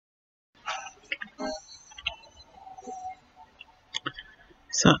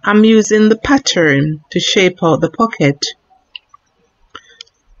So I'm using the pattern to shape out the pocket.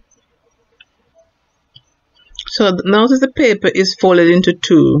 So notice the paper is folded into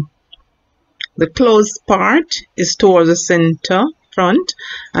two. The closed part is towards the center front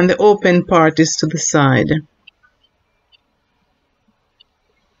and the open part is to the side.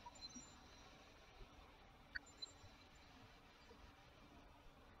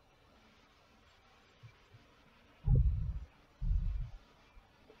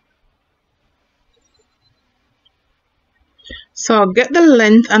 So get the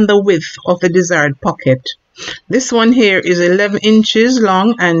length and the width of the desired pocket. This one here is 11 inches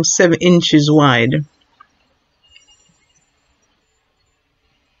long and 7 inches wide.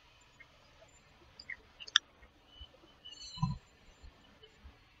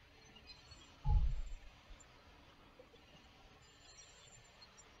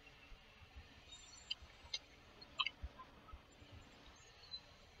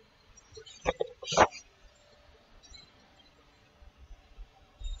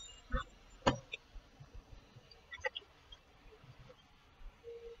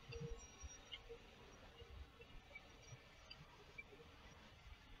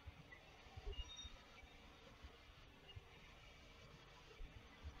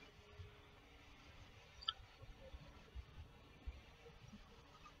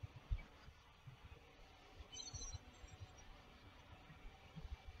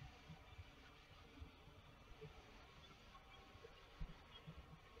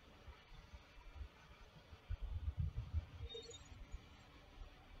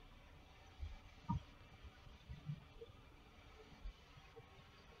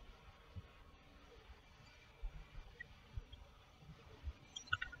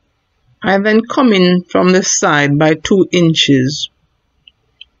 I then come in from the side by 2 inches.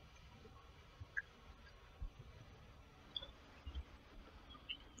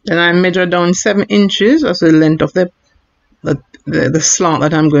 Then I measure down 7 inches as the length of the slant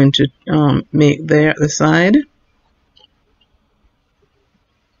that I'm going to make there at the side.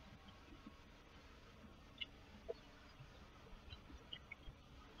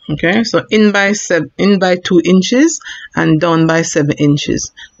 Okay, so in by 2 inches and down by 7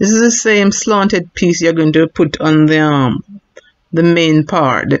 inches. This is the same slanted piece you're going to put on the main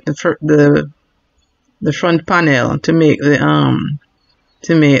part, the front panel to make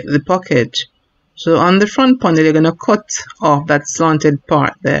the pocket. So on the front panel you're going to cut off that slanted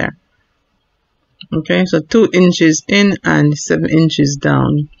part there. Okay, so 2 inches in and 7 inches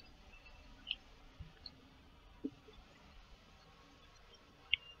down.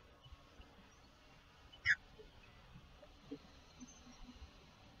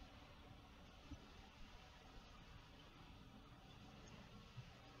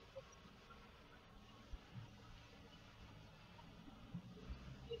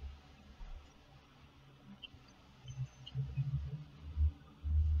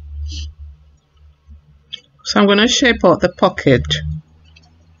 So I'm going to shape out the pocket.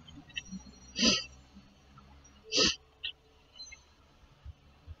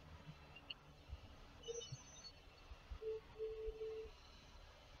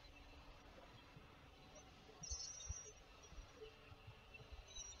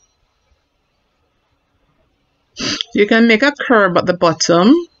 You can make a curve at the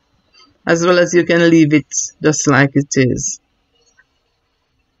bottom as well as you can leave it just like it is.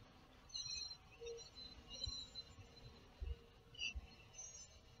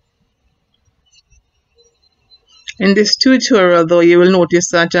 In this tutorial though, you will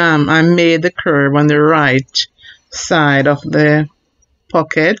notice that I made the curve on the right side of the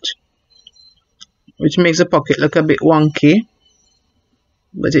pocket, which makes the pocket look a bit wonky.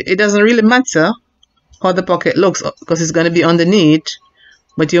 But it doesn't really matter how the pocket looks because it's going to be underneath.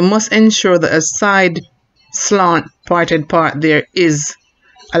 But you must ensure that a side slant parted part there is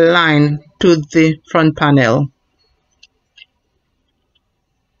aligned to the front panel.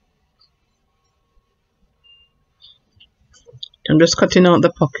 I'm just cutting out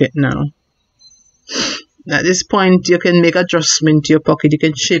the pocket now. At this point you can make adjustment to your pocket. You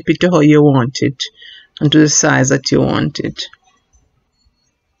can shape it to how you want it and to the size that you want it.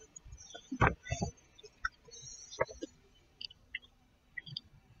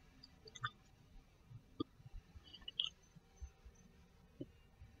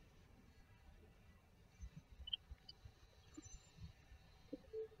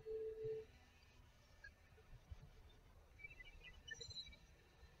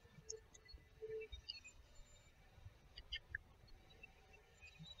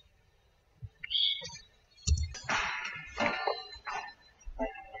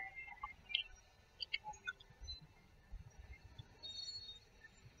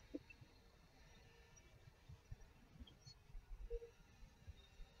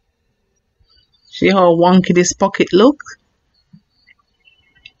 See how wonky this pocket look?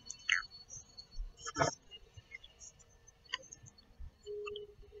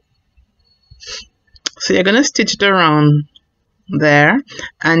 So you're gonna stitch it around there,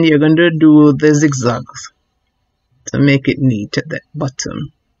 and you're going to do the zigzags to make it neat at the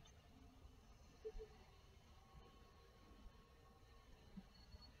bottom.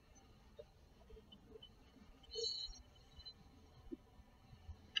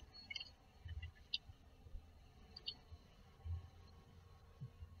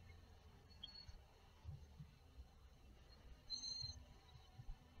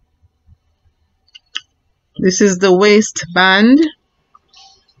 This is the waistband.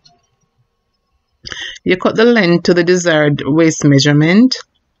 You cut the length to the desired waist measurement,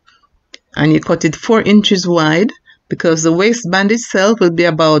 and you cut it 4 inches wide, because the waistband itself will be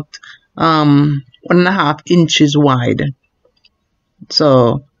about 1.5 inches wide.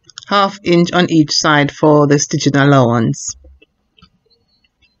 So 1/2 inch on each side for the stitching allowance.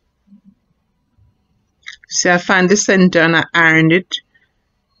 So I find the center and I ironed it,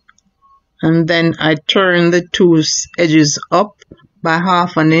 and then I turn the two edges up by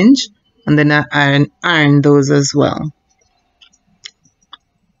 1/2 inch, and then I iron those as well.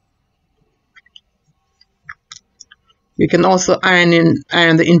 You can also iron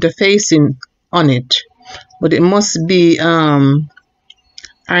the interfacing on it, but it must be ironed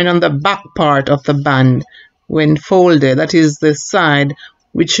on the back part of the band when folded. That is the side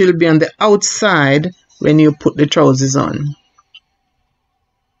which will be on the outside when you put the trousers on.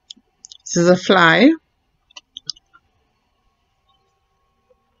 This is a fly.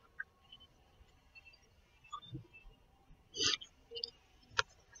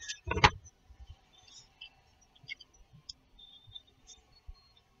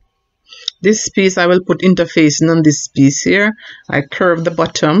 This piece I will put interfacing on this piece here. I curve the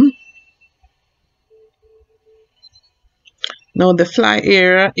bottom. Now the fly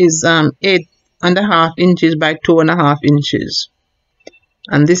area is 8.5 inches by 2.5 inches.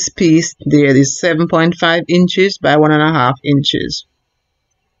 And this piece there is 7.5 inches by 1.5 inches.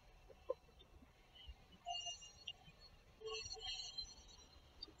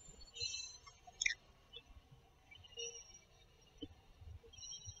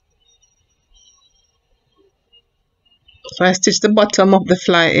 So I stitch the bottom of the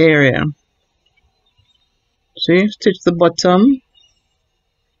fly area. See, stitch the bottom.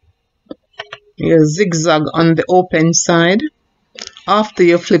 You zigzag on the open side after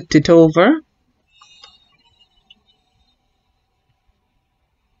you flipped it over.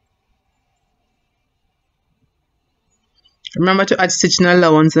 Remember to add stitching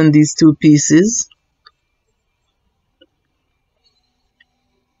allowance on these two pieces.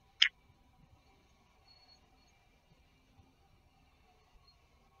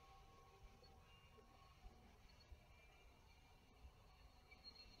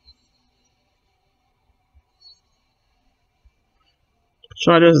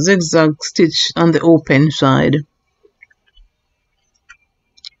 Try to zigzag stitch on the open side.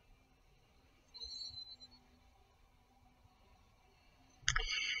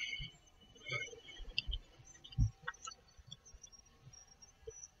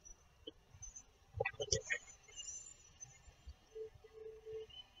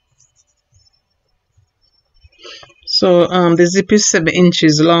 So the zip is 7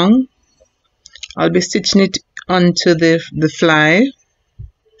 inches long. I'll be stitching it onto the fly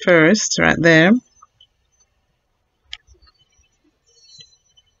first, right there.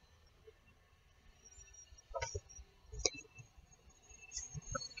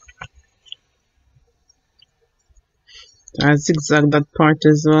 I zigzag that part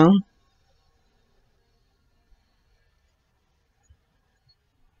as well.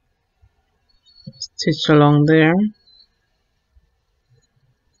 Stitch along there.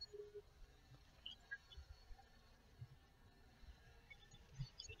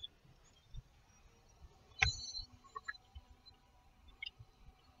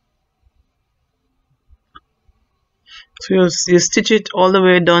 So you stitch it all the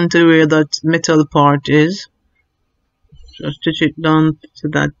way down to where that metal part is. So stitch it down to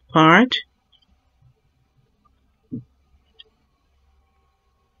that part.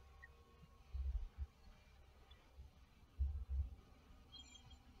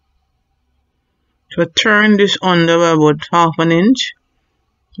 So turn this under by about 1/2 inch.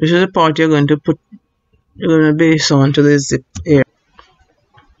 This is the part you're going to base on to the zip area.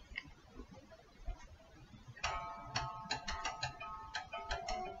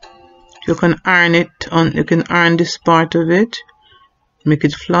 You can iron it on. You can iron this part of it, make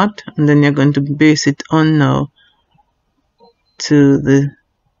it flat, and then you're going to base it on now to the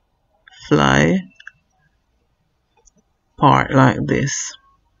fly. part like this.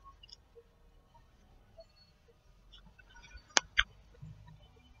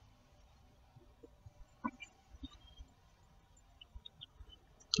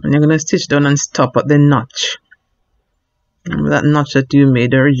 And you're going to stitch down and stop at the notch. Remember that notch that you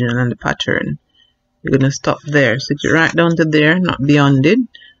made originally in the pattern. You're going to stop there, stitch it right down to there, not beyond it,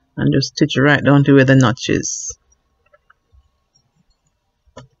 and just stitch it right down to where the notch is.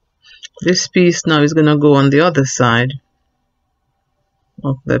 This piece now is going to go on the other side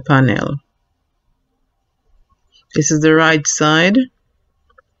of the panel. This is the right side.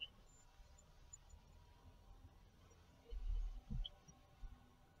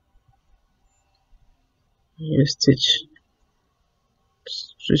 You stitch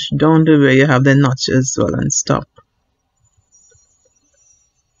down to where you have the notch as well and stop.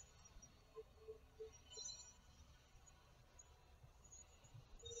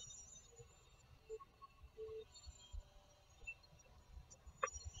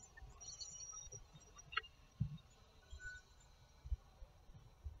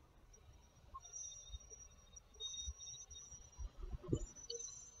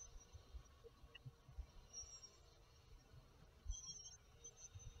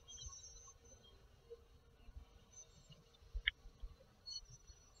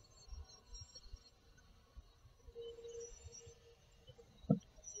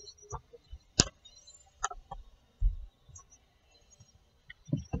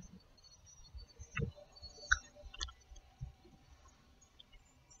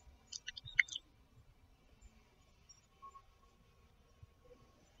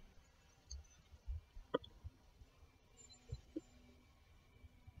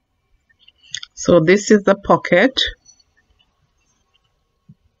 So this is the pocket.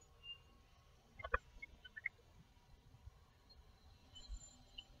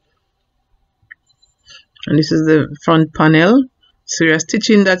 And this is the front panel. So you're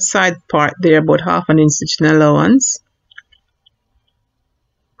stitching that side part there, about half an inch stitching allowance.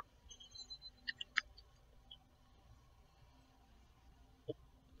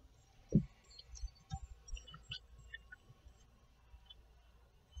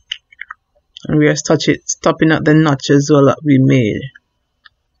 And we are stopping at the notch as well that we made.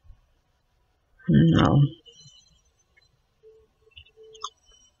 Now,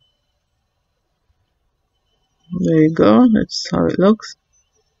 there you go, that's how it looks.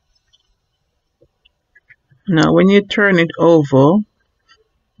 Now when you turn it over,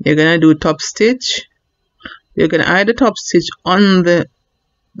 you're gonna do top stitch. You're gonna either top stitch on the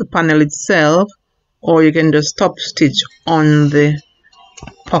panel itself, or you can just top stitch on the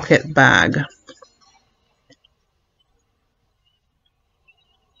pocket bag.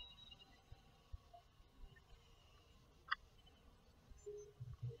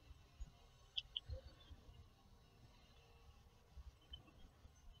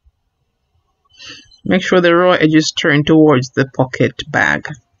 Make sure the raw edge is turned towards the pocket bag.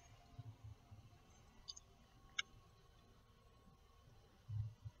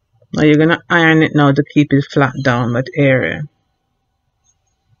 Now you're gonna iron it now to keep it flat down that area.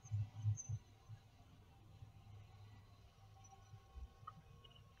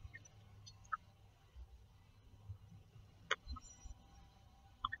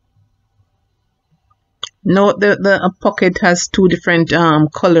 Note that the pocket has two different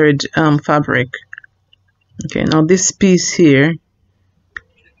colored fabric. Okay, now this piece here,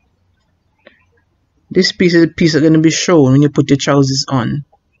 this piece is the piece that's going to be shown when you put your trousers on.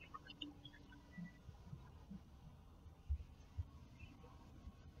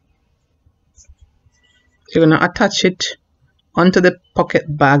 You're going to attach it onto the pocket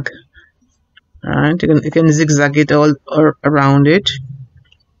bag. Alright, you can zigzag it all around it.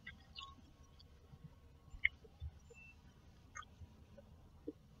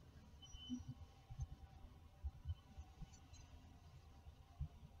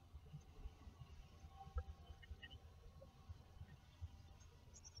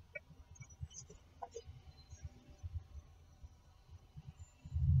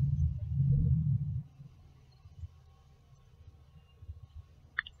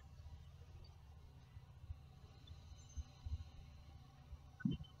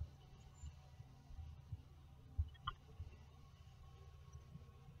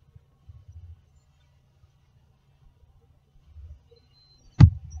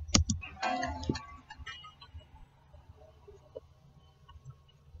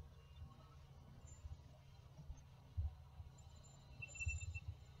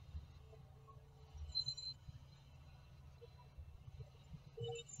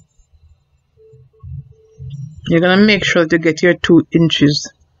 You're going to make sure to get your 2 inches.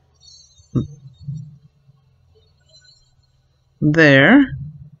 there.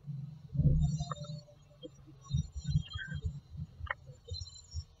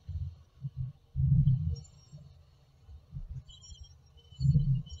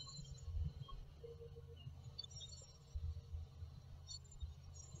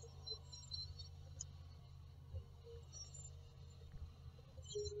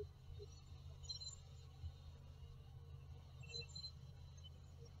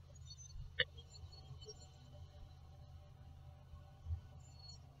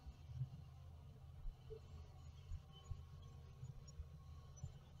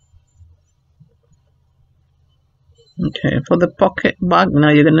 Okay, for the pocket bag now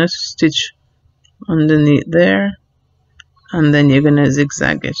you're gonna stitch underneath there, and then you're gonna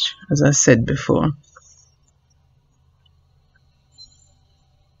zigzag it as I said before.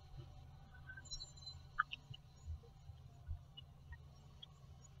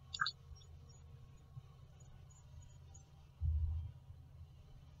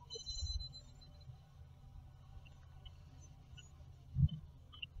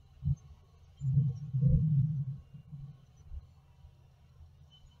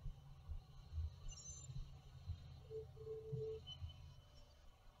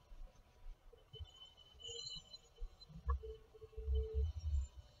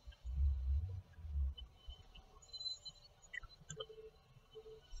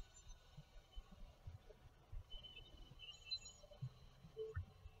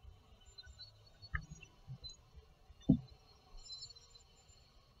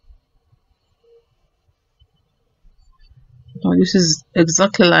 Now this is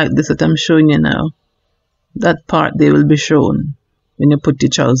exactly like this that I'm showing you now. That part they will be shown when you put the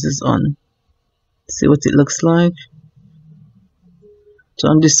trousers on. See what it looks like. So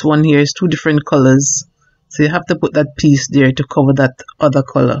on this one here is two different colors, so you have to put that piece there to cover that other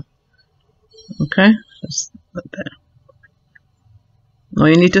color. Okay, just put there. Now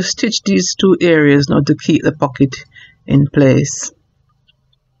you need to stitch these two areas now to keep the pocket in place.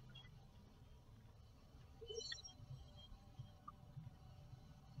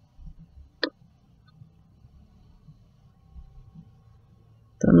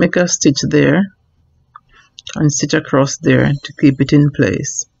 So make a stitch there and stitch across there to keep it in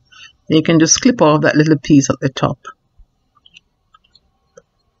place. You can just clip off that little piece at the top.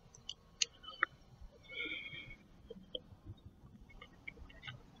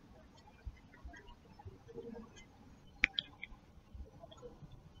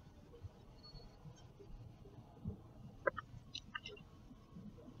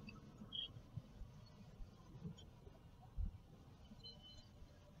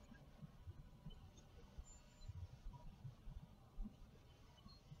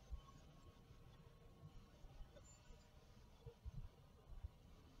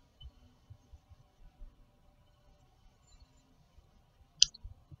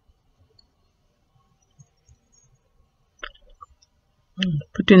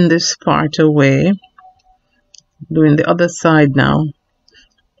 Putting this part away, doing the other side now.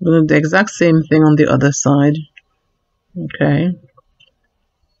 Doing the exact same thing on the other side. Okay.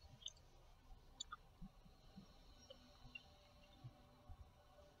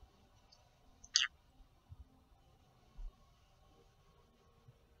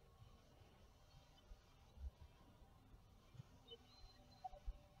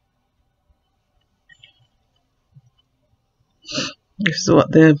 This is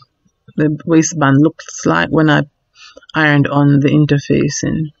what the waistband looks like when I ironed on the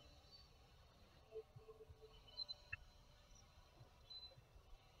interfacing.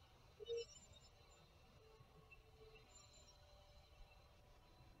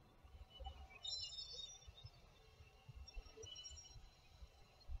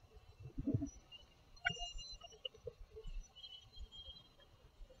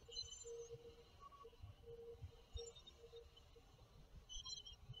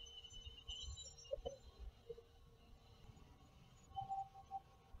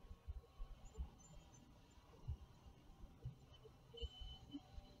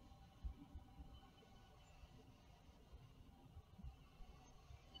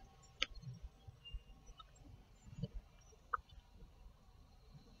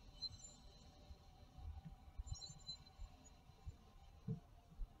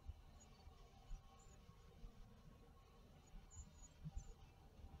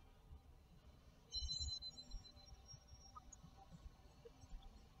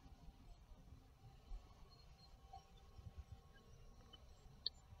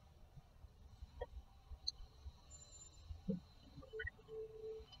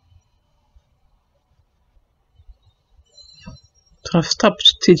 So I've stopped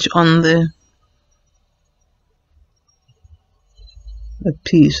stitch on the a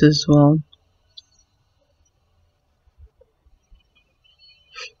piece as well.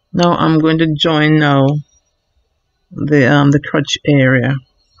 Now I'm going to join now the crotch area.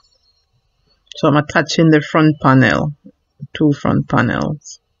 So I'm attaching the front panel, 2 front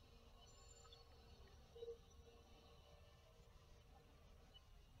panels.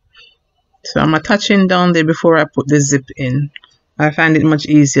 So I'm attaching down there before I put the zip in. I find it much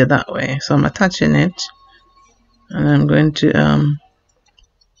easier that way. So I'm attaching it, and I'm going to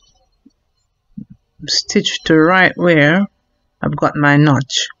stitch to right where I've got my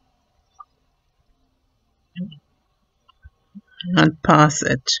notch, not past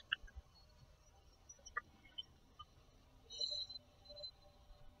it.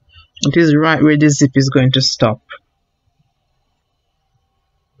 It is right where the zip is going to stop.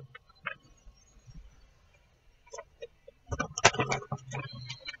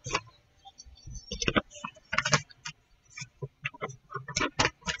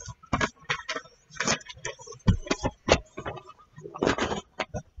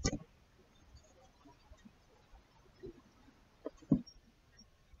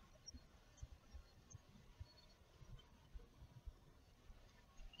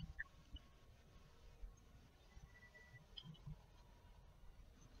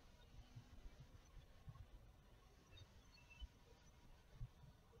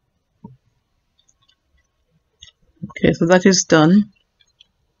 Okay, so that is done.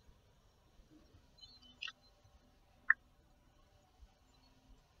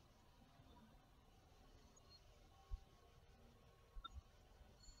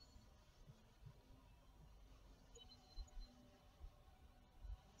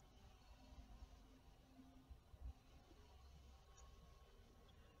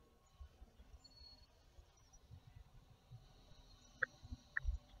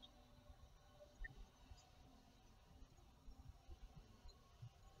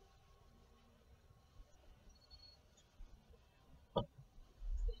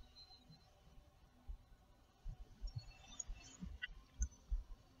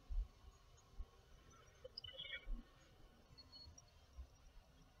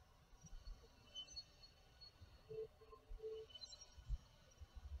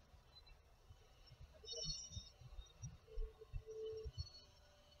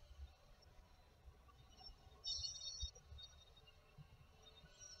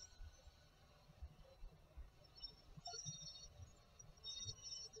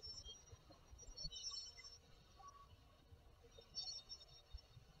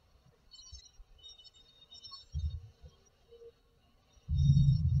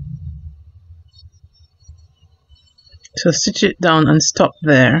 So stitch it down and stop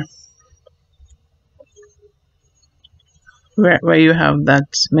there, right where you have that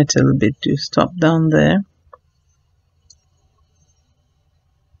metal bit. You stop down there.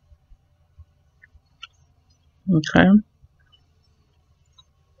 Okay.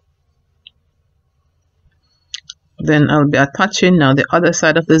 Then I'll be attaching now the other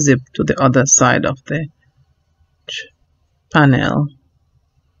side of the zip to the other side of the panel.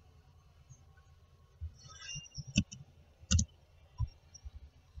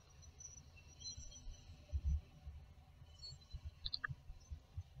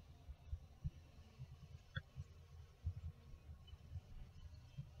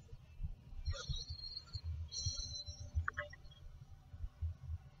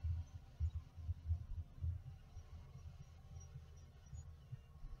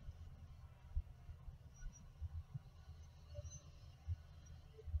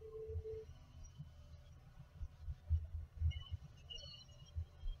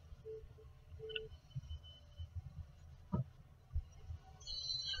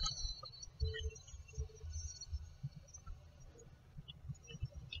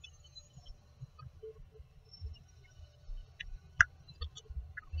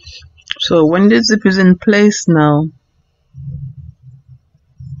 So when the zip is in place now,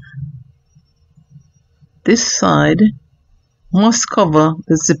 this side must cover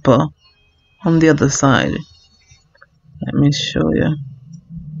the zipper on the other side. Let me show you.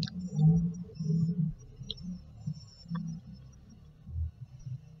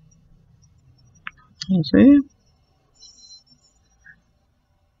 You see?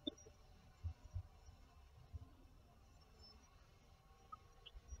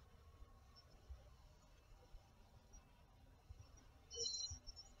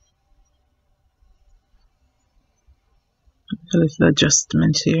 A little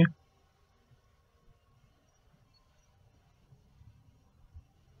adjustment here.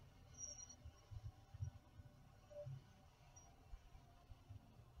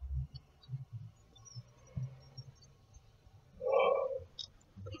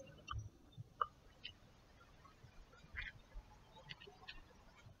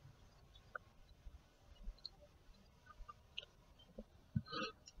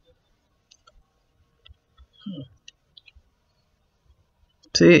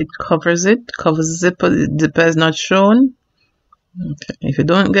 See, it covers the zipper. The zipper is not shown. Okay. If you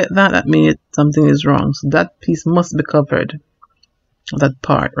don't get that, that means something is wrong. So that piece must be covered. That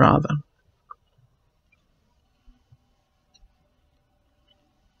part, rather.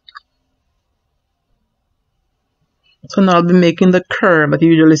 So now I'll be making the curve that you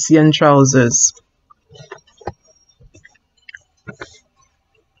usually see in trousers.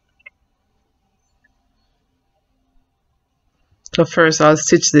 So first I'll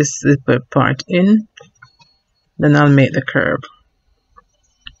stitch this zipper part in, then I'll make the curve.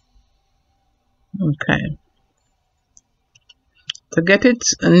 Okay. To get it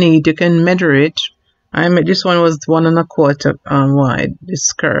neat, you can measure it. I made this one was 1 1/4 wide,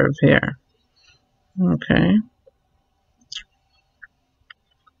 this curve here. Okay.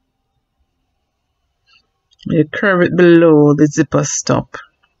 You curve it below the zipper stop.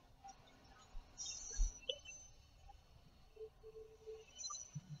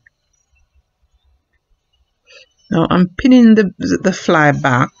 Now I'm pinning the fly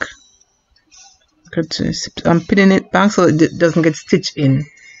back. I'm pinning it back so it doesn't get stitched in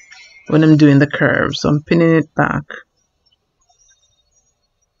when I'm doing the curve. So I'm pinning it back.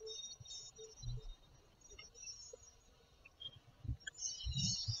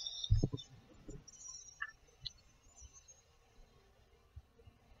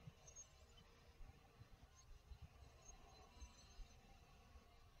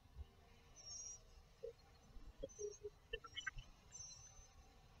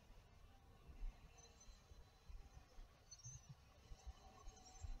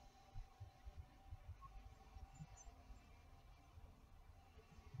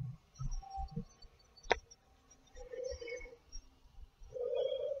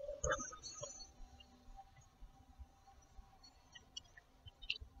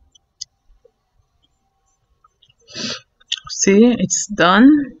 See, it's done.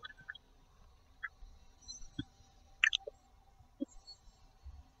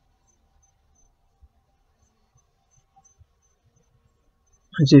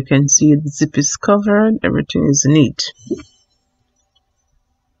 As you can see, the zip is covered, everything is neat.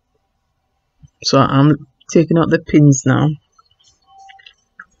 So I'm taking out the pins now.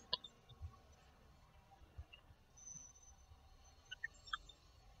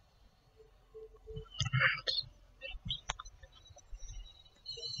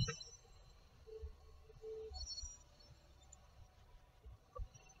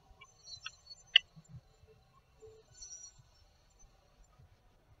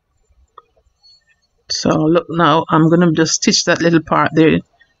 So look, now I'm gonna just stitch that little part there,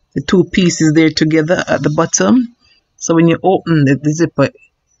 the two pieces there together at the bottom. So when you open the zipper,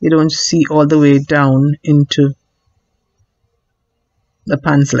 you don't see all the way down into the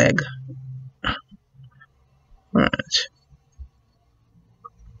pants leg. Right.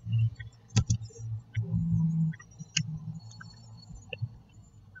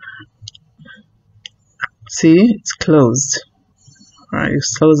 See, it's closed. Alright,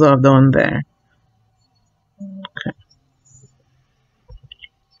 it's closed off down there. Okay.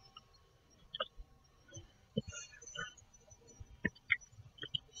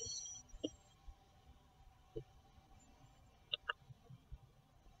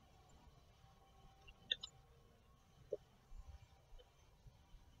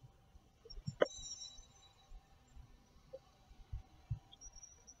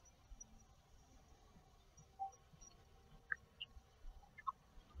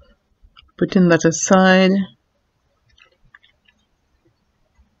 Putting that aside.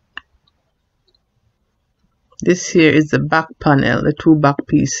 This here is the back panel, the two back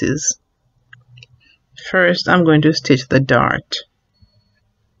pieces. First, I'm going to stitch the dart.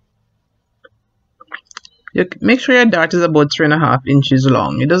 You make sure your dart is about 3.5 inches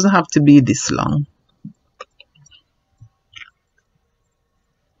long. It doesn't have to be this long.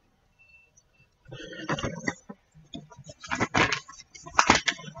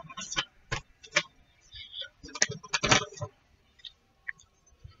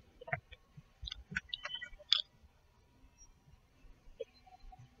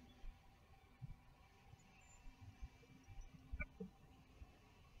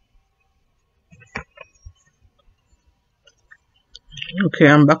 Okay,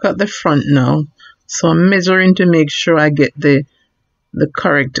 I'm back at the front now. So I'm measuring to make sure I get the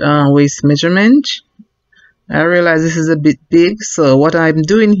correct waist measurement. I realize this is a bit big, so what I'm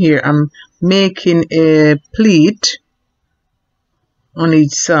doing here, I'm making a pleat on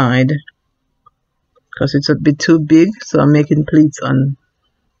each side because it's a bit too big, so I'm making pleats on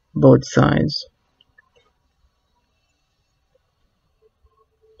both sides.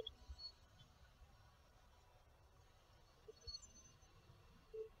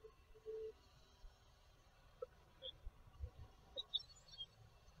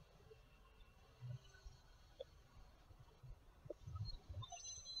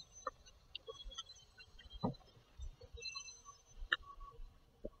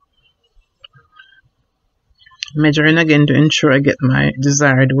 Measuring again to ensure I get my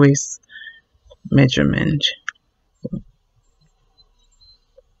desired waist measurement.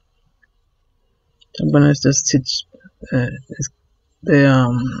 I'm gonna just stitch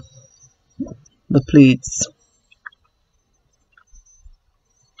the pleats.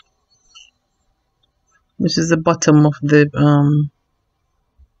 This is the bottom of the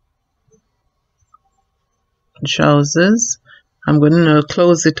trousers. I'm going to now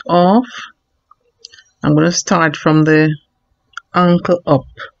close it off. I'm going to start from the ankle up.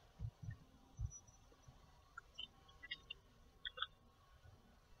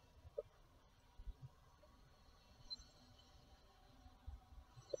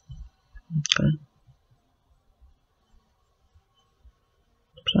 Okay.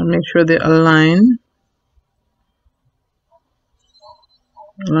 So make sure they align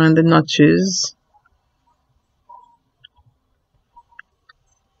the notches.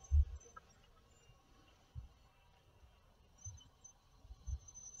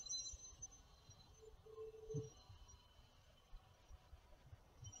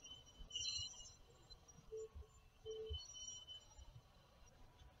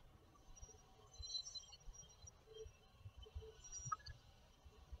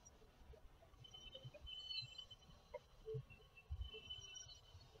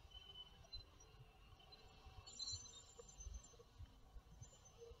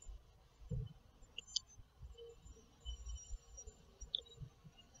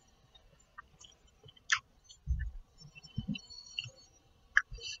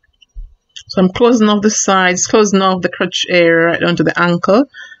 So I'm closing off the sides, closing off the crotch area right down to the ankle,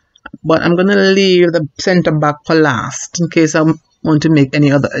 but I'm going to leave the center back for last in case I want to make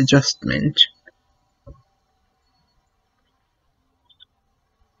any other adjustment.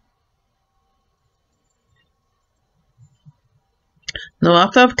 Now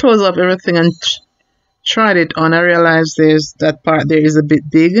after I've closed up everything and tried it on, I realized that part there is a bit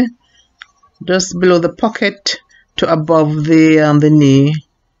big, just below the pocket to above the knee.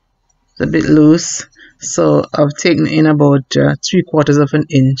 It's a bit loose, so I've taken in about 3/4 of an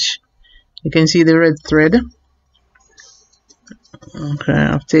inch. You can see the red thread. Okay,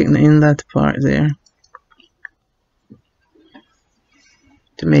 I've taken in that part there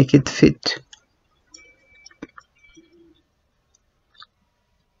to make it fit.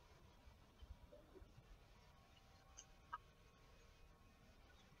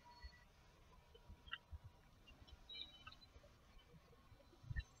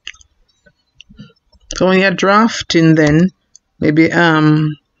 So when you're drafting, then maybe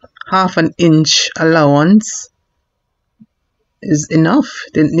 1/2 an inch allowance is enough.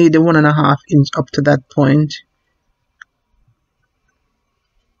 Didn't need the 1.5 inch up to that point.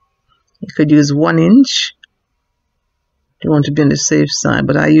 You could use 1 inch if you want to be on the safe side,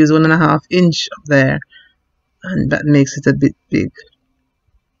 but I use 1.5 inch up there, and that makes it a bit big.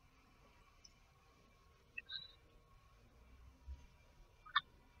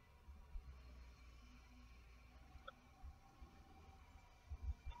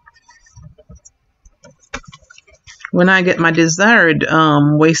 When I get my desired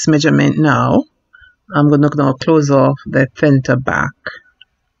waist measurement now, I'm going to now close off the center back.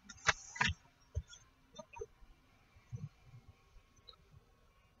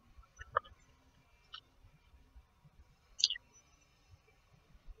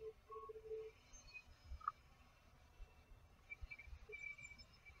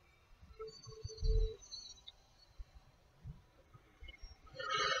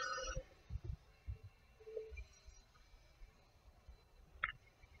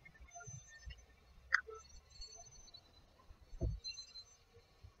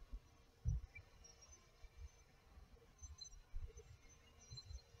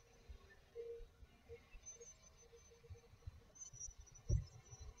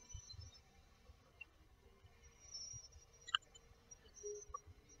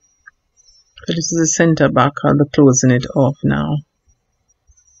 So this is the center back. I'll be closing it off now.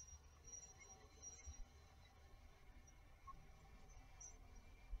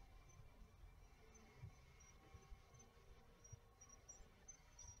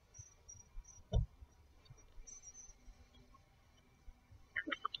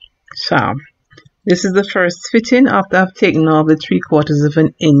 So this is the first fitting after I've taken off the 3/4 of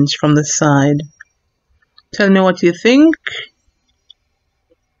an inch from the side. Tell me what you think.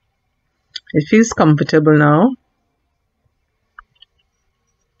 It feels comfortable now.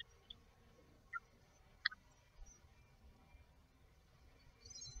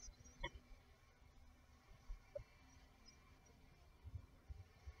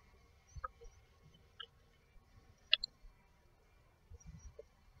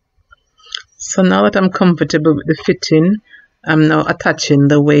 So now that I'm comfortable with the fitting, I'm now attaching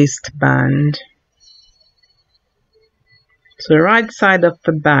the waistband. So the right side of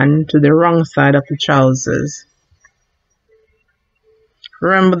the band to the wrong side of the trousers.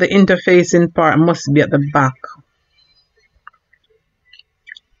 Remember, the interfacing part must be at the back.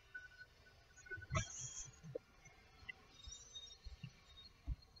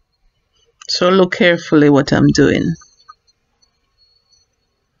 So look carefully what I'm doing.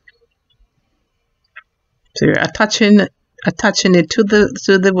 So you're attaching it to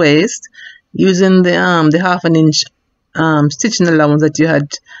the waist using the 1/2 inch stitching allowance that you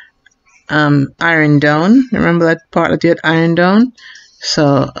had ironed down. Remember that part that you had ironed down?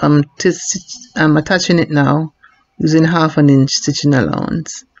 So I'm attaching it now using 1/2 inch stitching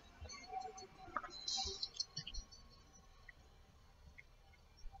allowance.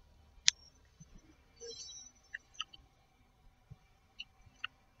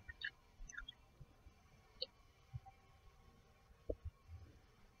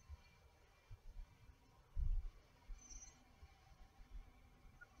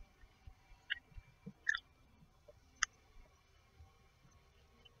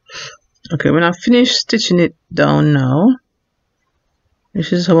 Okay, when I finish stitching it down now,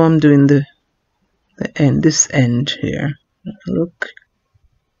 this is how I'm doing this end here. Look.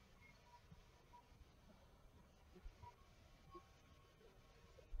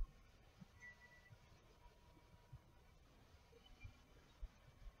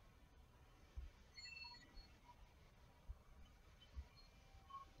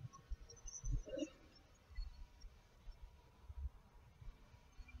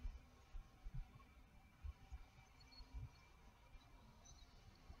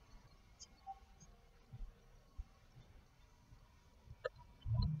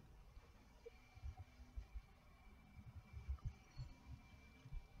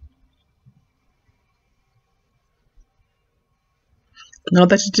 Now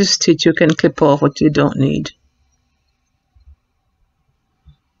that it is stitched, you can clip off what you don't need.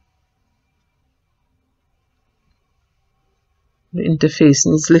 The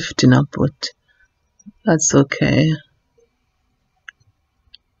interfacing is lifting up, but that's okay.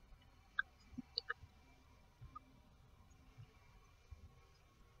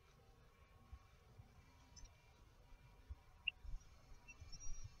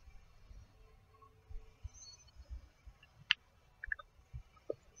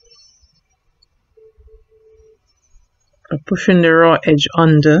 I'm pushing the raw edge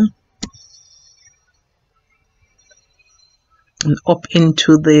under and up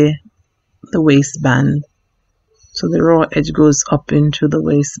into the waistband. So the raw edge goes up into the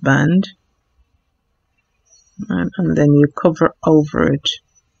waistband, and then you cover over it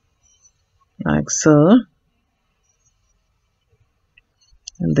like so,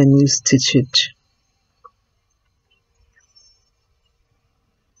 and then you stitch it.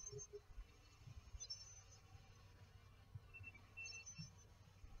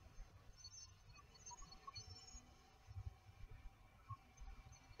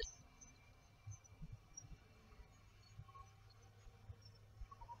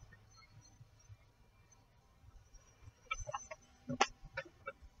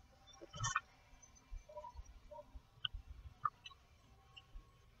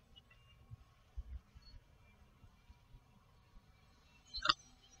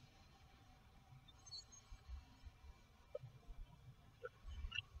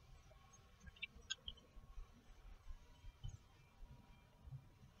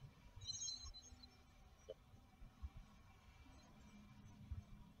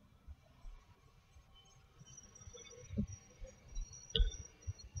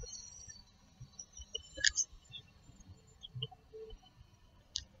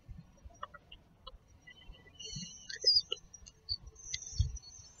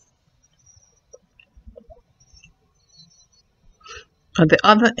 At the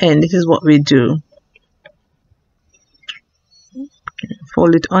other end, this is what we do.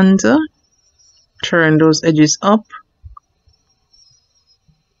 Fold it under, turn those edges up.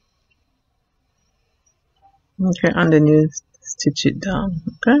 Okay, and then you stitch it down.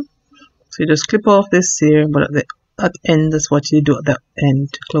 Okay, so you just clip off this here, but at the end, that's what you do at the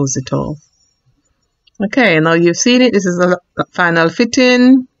end to close it off. Okay, now you've seen it. This is the final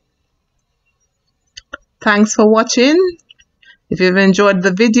fitting. Thanks for watching. If you've enjoyed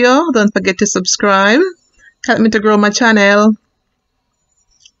the video, don't forget to subscribe. Help me to grow my channel.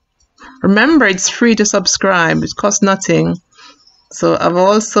 Remember, it's free to subscribe. It costs nothing. So I've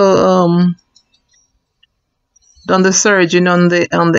also done the serging on the